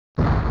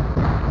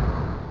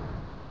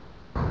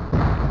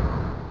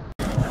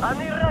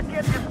Они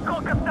ракеты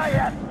сколько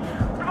стоят!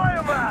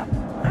 Твою мать!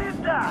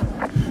 Пизда!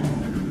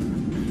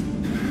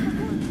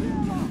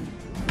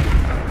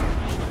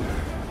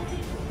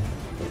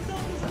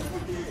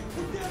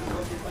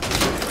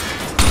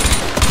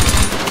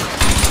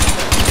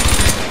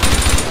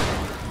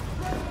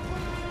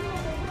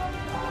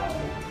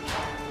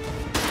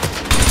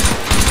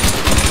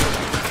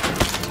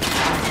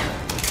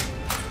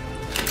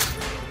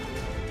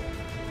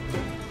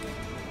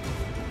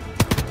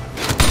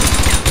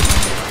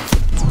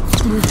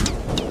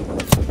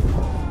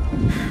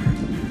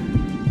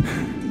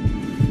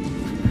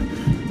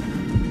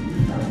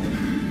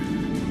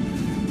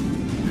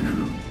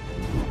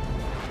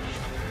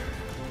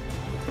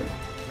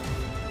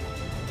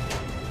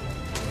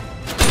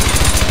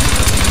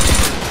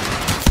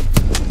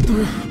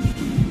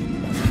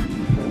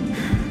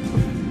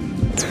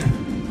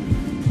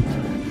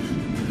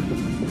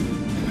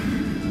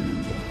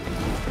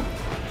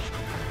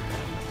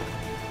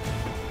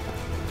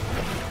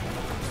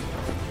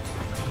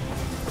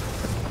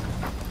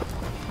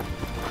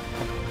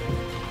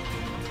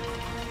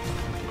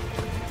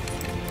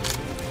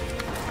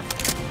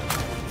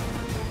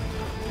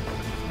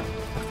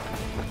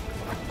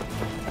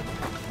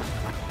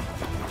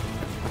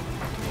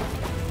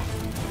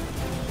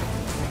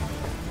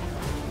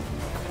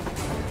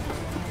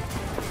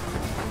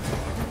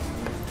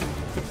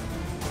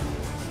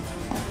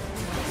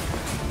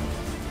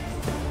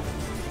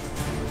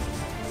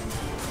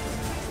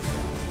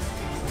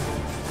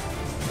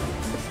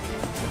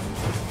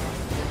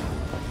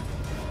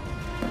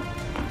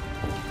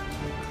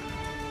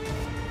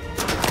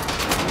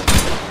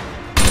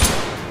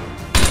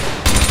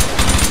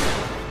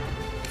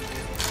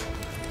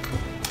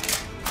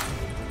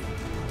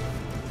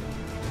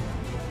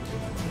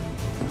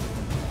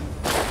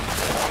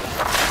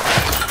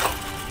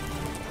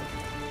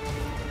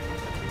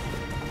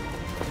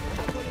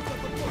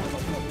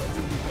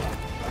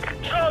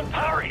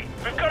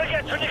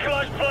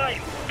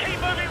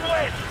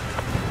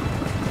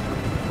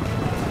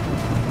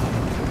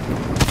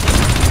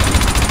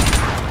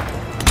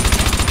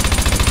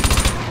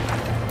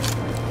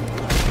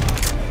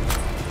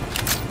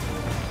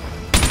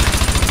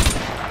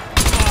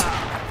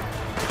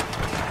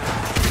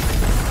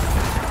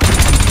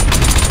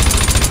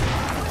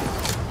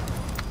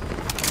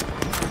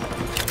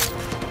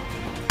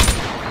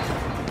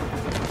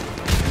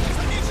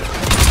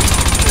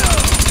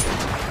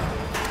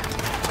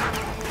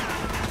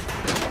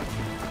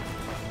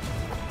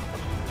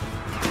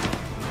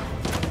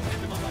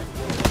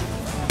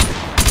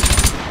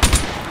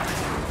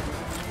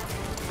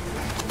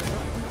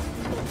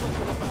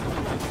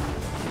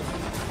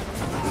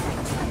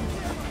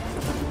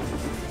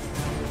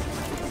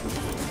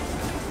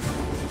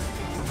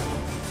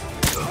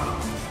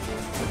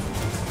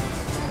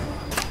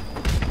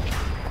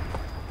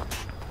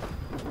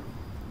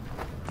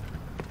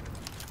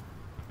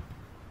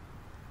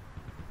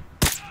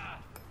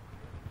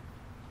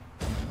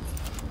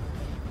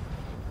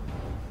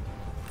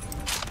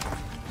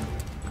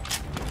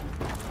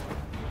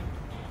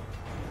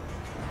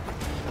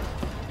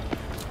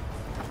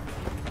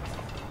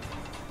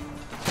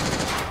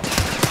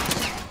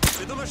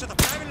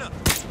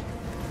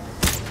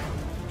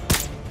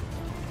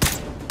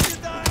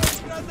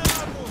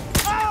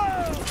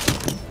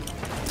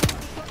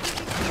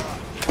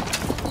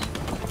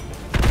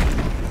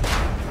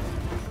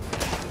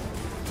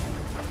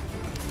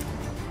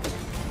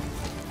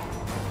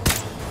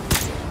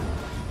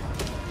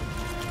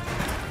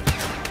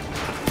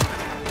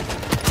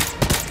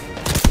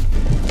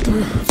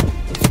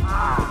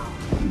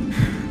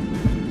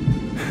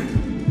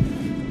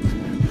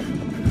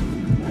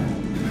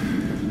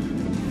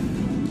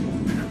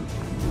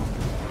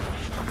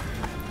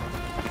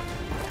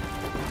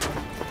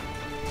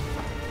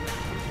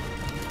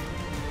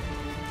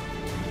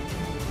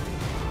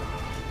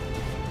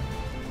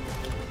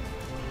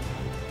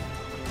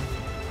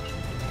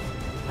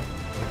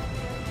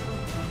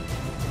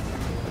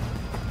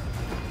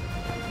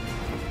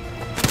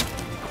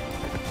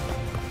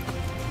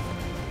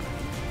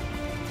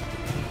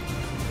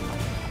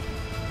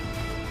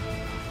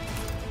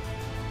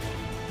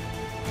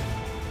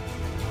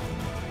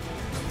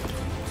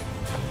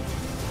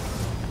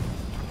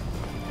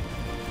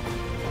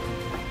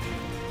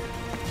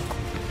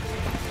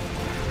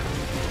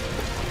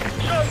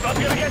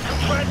 I'm gonna get some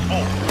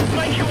transport.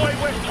 Make your way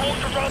west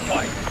towards the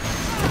runway.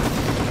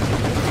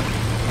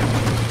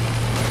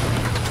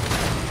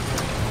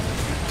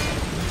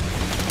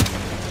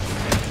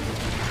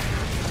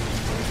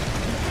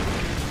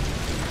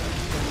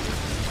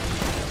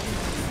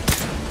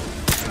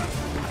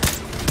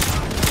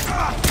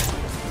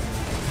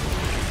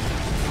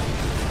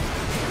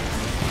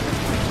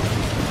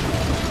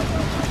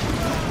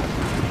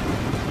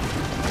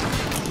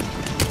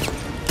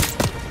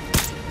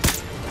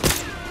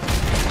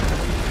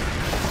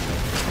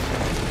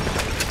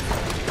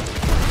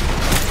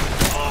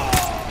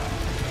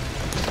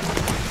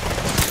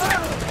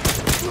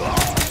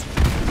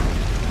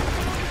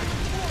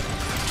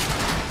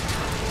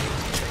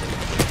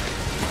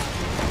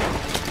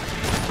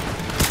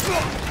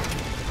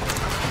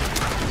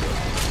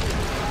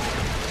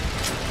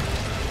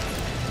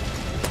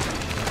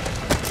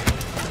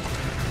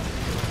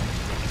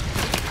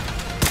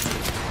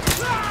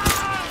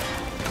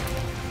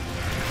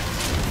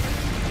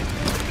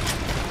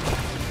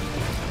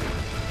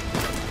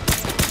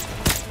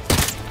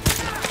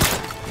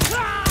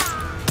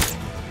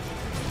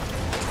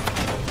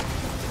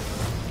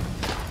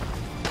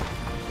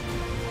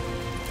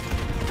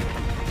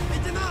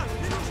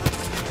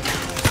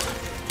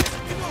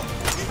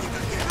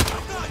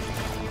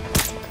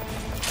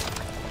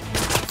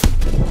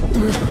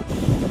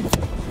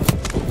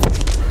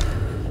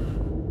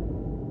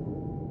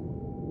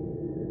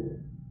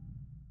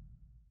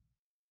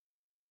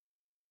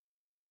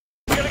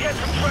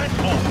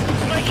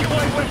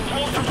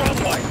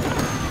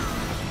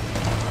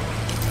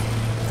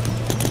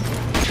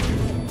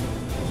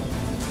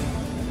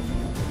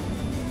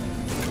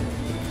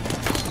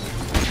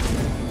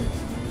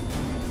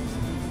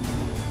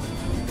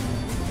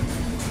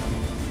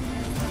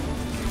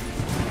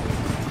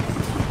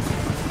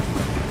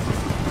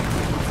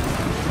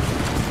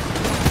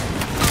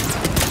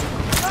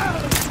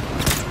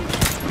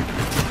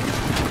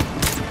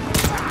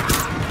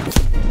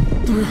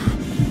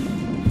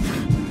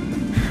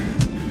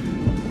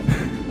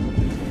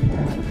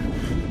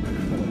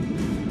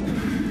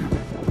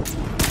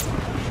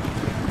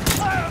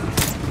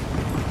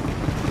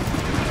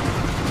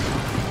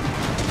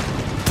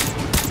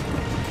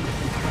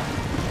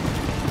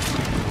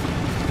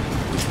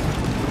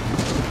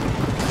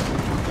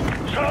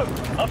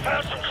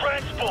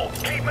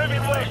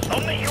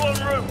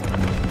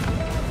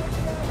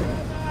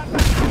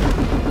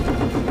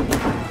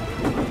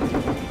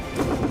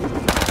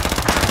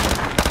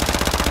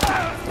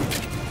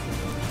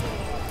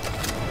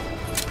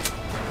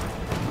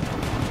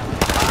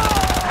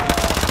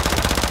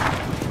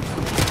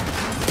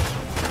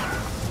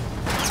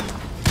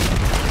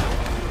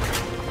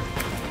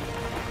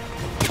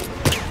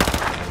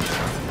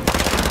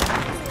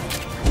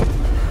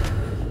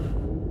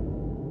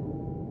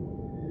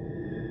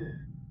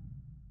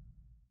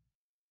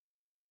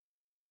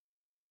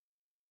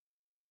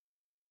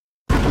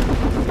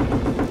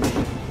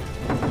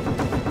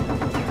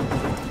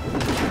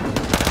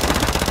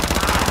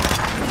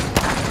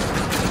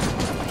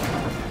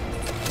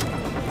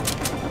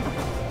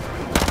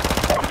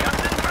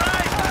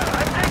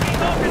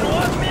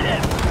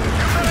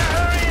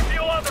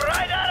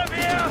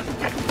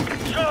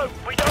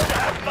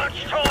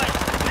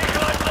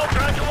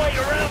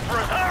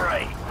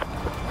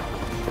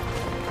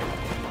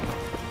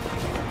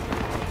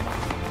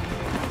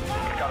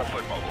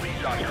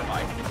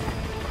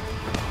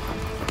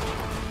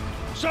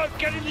 So,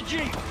 get in the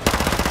Jeep!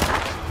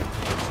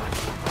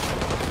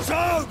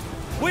 So,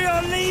 we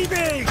are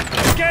leaving!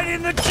 Get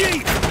in the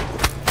Jeep!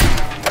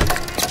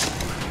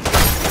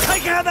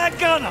 Take out that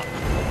gunner!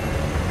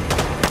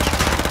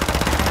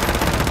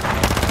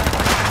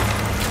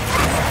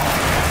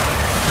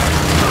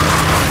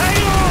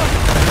 Hang on!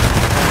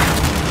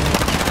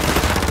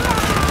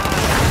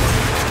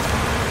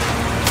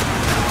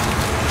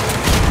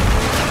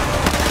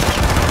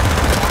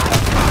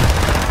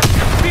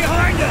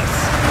 Behind us!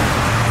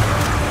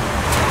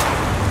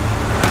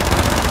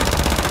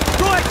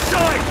 Right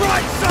side!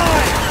 Right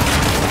side!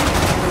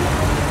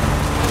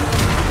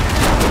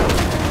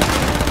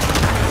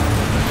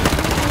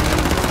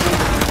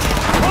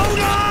 Hold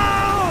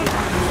on!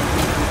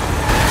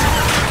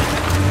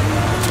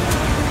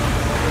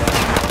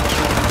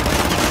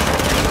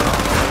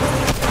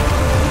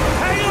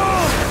 Hang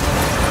on!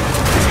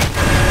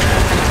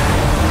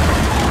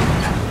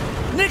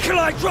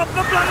 Nikolai, drop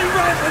the bloody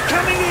ramp! We're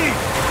coming in!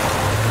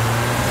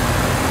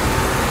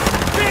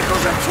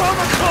 Vehicles at 12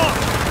 o'clock!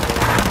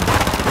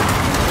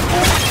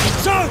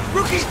 So,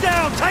 rookie's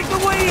down! Take the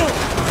wheel!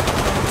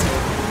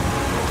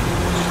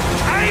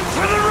 Aim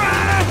for the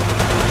ramp!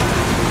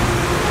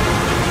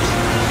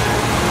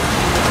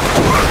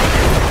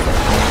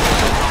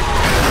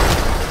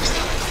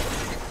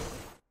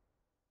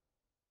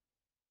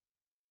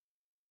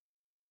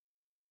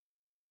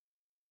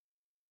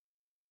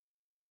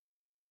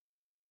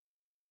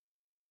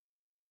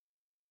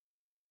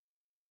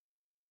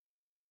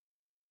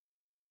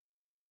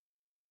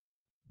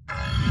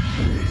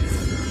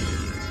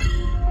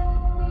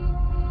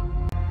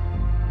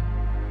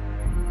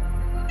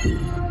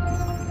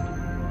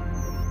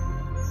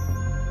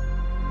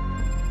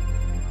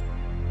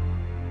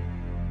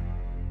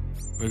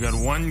 We got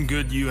one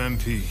good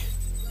UMP.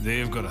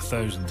 They've got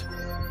 1,000.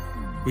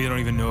 We don't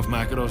even know if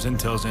Makarov's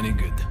intel's any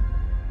good.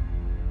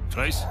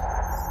 Price?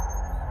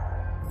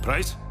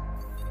 Price?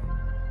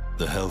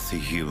 The healthy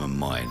human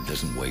mind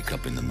doesn't wake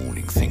up in the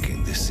morning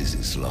thinking this is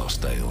its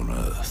last day on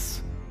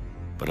Earth.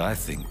 But I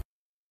think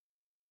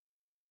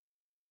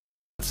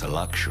it's a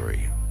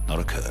luxury, not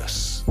a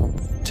curse.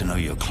 To know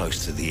you're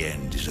close to the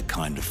end is a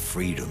kind of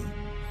freedom.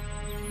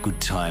 Good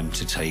time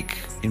to take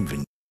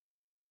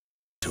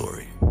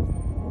inventory.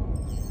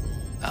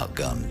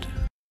 Outgunned,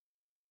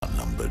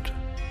 outnumbered,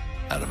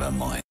 out of our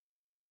minds.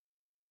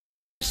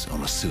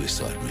 On a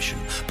suicide mission,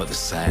 but the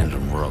sand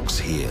and rocks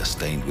here,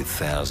 stained with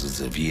thousands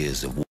of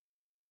years of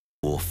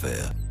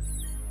warfare,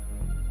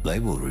 they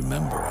will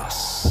remember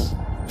us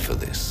for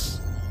this,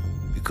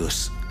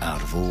 because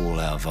out of all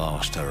our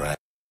vast array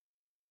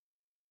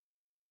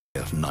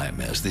of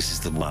nightmares, this is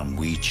the one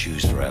we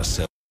choose for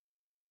ourselves.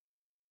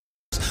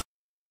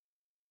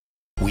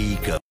 We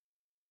go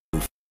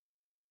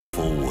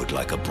forward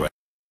like a breath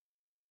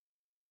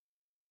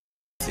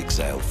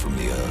exhaled from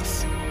the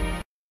earth.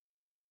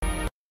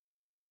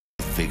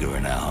 Vigor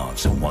in our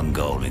hearts and one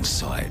goal in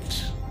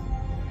sight.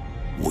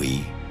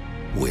 We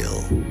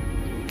will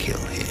kill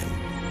him.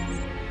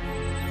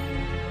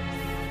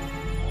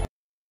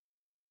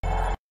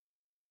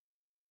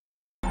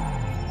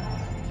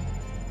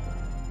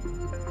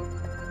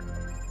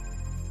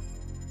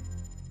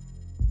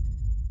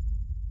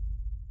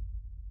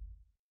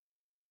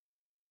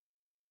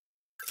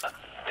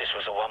 This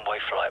was a one-way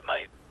flight,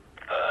 mate.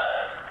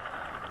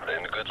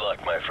 Then good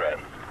luck, my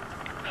friend.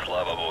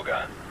 Slava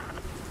Boga.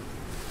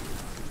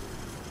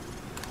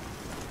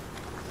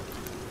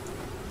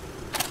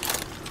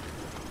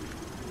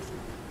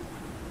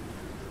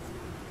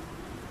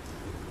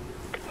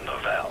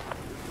 Move out.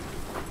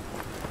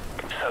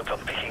 Soap, I'm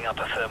picking up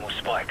a thermal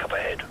spike up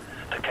ahead.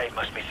 The gate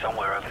must be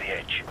somewhere over the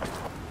edge.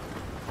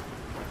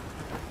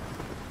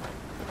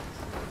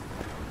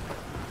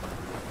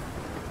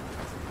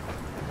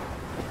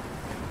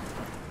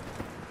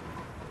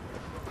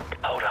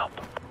 Hold up.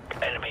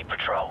 Enemy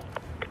patrol.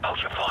 Hold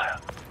your fire.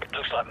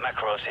 Looks like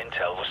Makarov's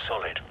intel was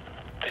solid.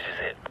 This is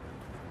it.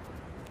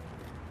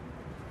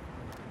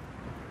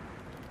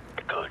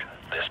 Good.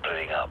 They're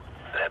splitting up.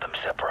 Let them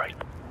separate.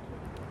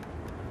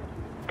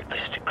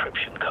 This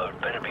decryption code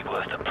better be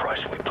worth the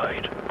price we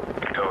paid.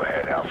 Go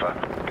ahead, Alpha.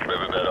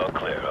 Riverbed all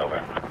clear,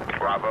 over.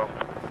 Bravo.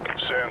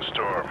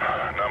 Sandstorm.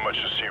 Not much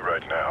to see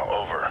right now,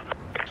 over.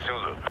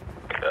 Zulu.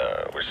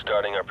 We're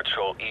starting our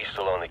patrol east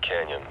along the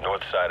canyon.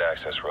 North side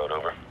access road,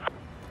 over.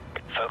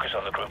 Focus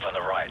on the group on the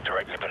right,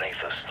 directly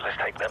beneath us. Let's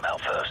take them out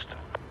first.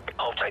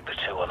 I'll take the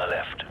two on the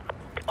left.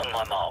 On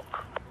my mark.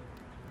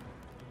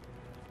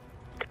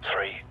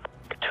 3,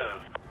 2,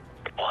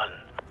 1.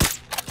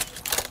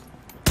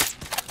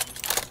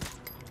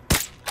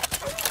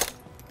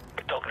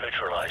 Dog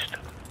neutralized.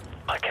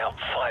 I count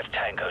 5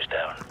 tangos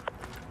down.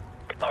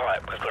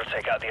 Alright, we've got to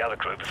take out the other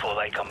group before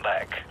they come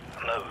back.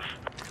 Move.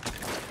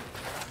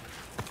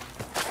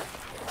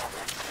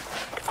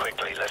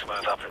 Quickly, let's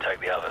move up and take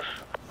the others.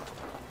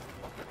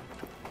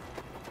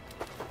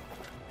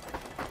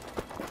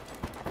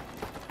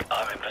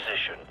 I'm in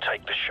position.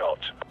 Take the shot.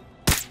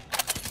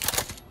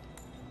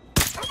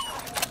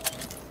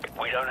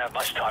 We don't have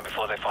much time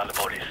before they find the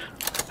bodies.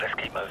 Let's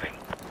keep moving.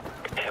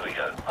 Here we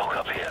go. I'll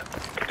cover you.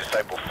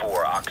 Disciple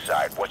 4,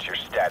 Oxide. What's your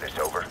status?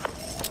 Over.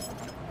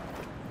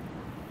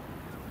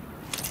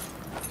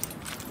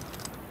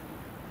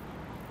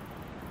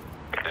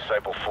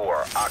 Disciple 4,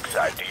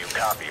 Oxide. Do you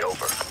copy?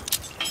 Over.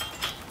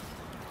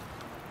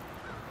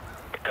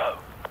 Go.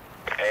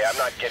 Hey, I'm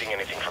not getting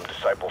anything from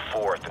Disciple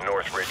 4 at the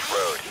North Ridge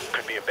Road.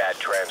 Could be a bad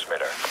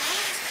transmitter.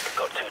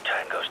 Got 2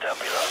 tangos down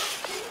below.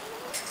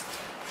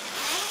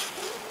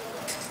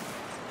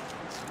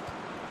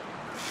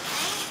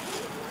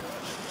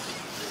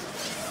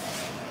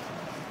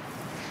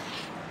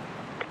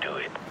 Do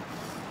it.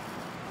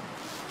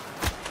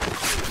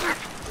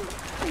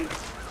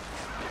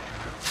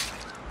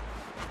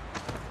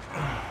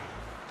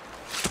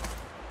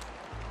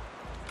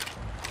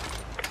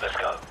 Let's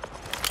go.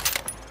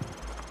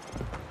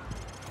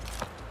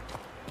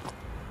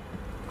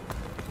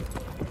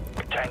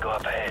 Tango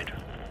up ahead.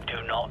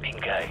 Do not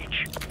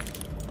engage.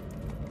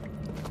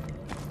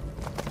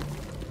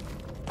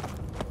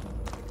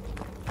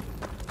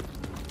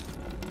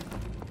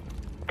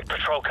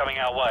 Patrol coming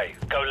our way.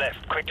 Go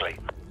left, quickly.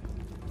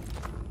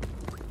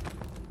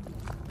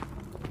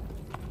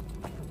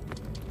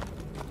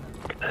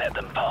 Let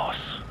them pass.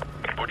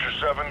 Butcher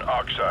 7,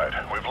 Oxide.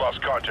 We've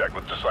lost contact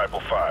with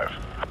Disciple 5.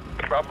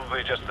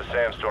 Probably just the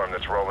sandstorm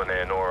that's rolling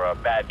in, or a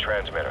bad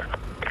transmitter.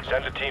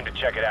 Send a team to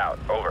check it out.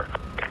 Over.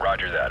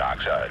 Roger that,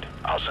 Oxide.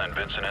 I'll send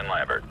Vincent and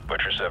Lambert.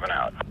 Butcher 7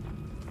 out.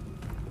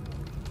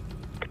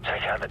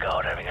 Take out the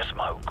guard having a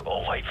smoke,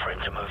 or wait for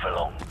him to move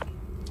along.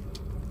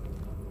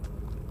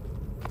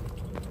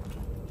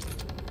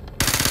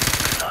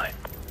 Good night.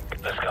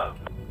 Let's go.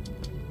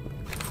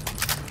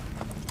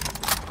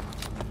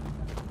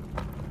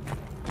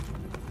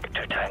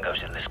 Two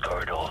tangos in this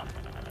corridor.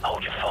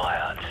 Hold your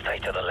fire and stay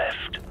to the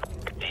left.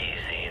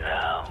 Easy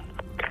now.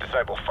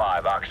 Disciple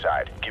 5,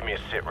 Oxide. Give me a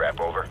sit rep.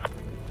 Over.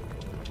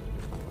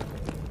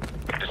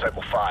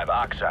 Disciple 5,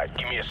 Oxide.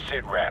 Give me a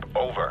sit rep.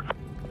 Over.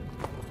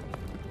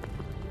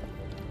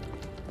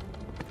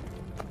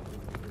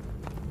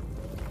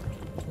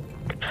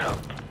 So,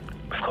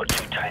 we've got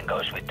 2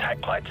 tangos with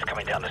tack lights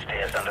coming down the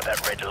stairs under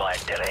that red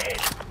light dead ahead.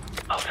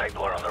 I'll take the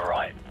one on the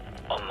right.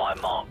 On my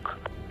mark.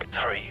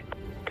 3,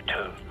 2,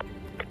 1.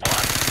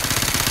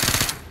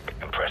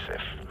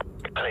 Impressive.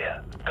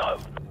 Clear. Go.